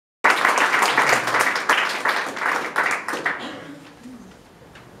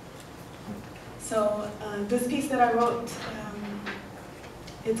So this piece that I wrote,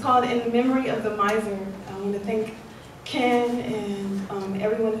 it's called In Memory of the Miser. I want to thank Ken and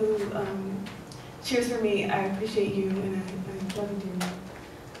everyone who cheers for me. I appreciate you and I love you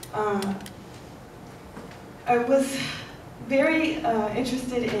dearly. I was very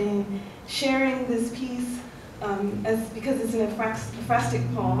interested in sharing this piece because it's an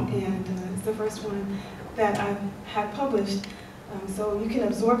ekphrastic poem, and it's the first one that I've had published. So you can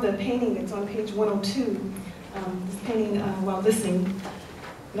absorb the painting. It's on page 102, this painting while listening.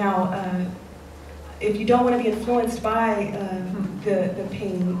 Now, if you don't want to be influenced by the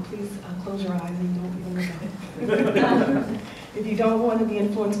painting, please close your eyes and don't even look at it. If you don't want to be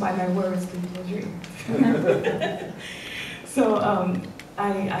influenced by my words, please close your ears. So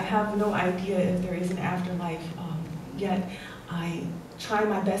I have no idea if there is an afterlife, yet I try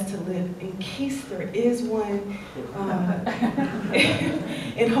my best to live in case there is one,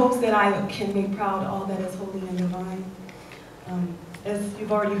 in hopes that I can make proud all that is holy and divine. As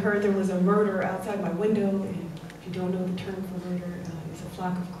you've already heard, there was a murder outside my window, and if you don't know the term for murder, it's a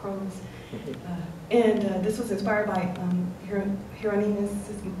flock of crows. And this was inspired by Hieronymus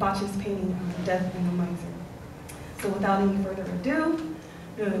Bosch's painting, Death and the Miser. So without any further ado,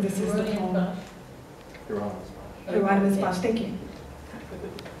 this is the poem. Hieronymus Bosch, thank you.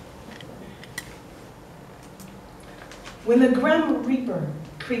 When the grim reaper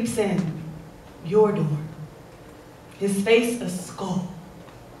creeps in your door, his face a skull,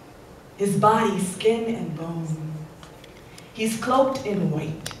 his body skin and bone, he's cloaked in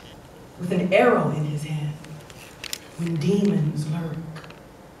white with an arrow in his hand. When demons lurk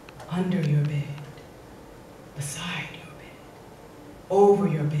under your bed, beside your bed, over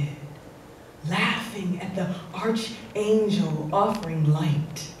your bed, laughing at the archangel offering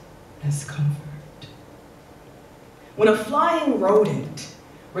light as comfort. When a flying rodent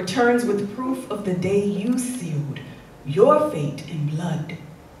returns with proof of the day you sealed your fate in blood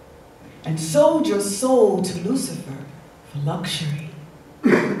and sold your soul to Lucifer for luxury.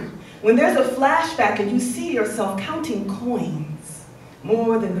 When there's a flashback and you see yourself counting coins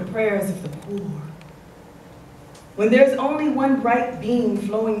more than the prayers of the poor. When there's only one bright beam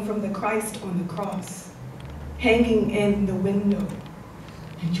flowing from the Christ on the cross, hanging in the window,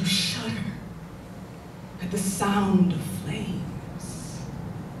 and you shudder at the sound of flames.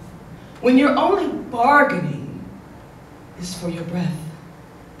 When your only bargaining is for your breath,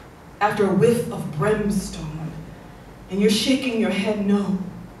 after a whiff of brimstone, and you're shaking your head no,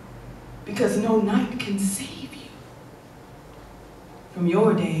 because no night can save you from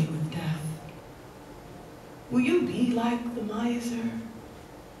your day with death. Will you be like the miser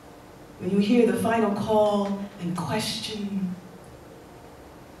when you hear the final call and question,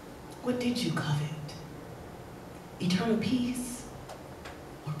 what did you covet? Eternal peace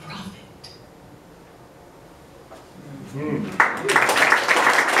or profit?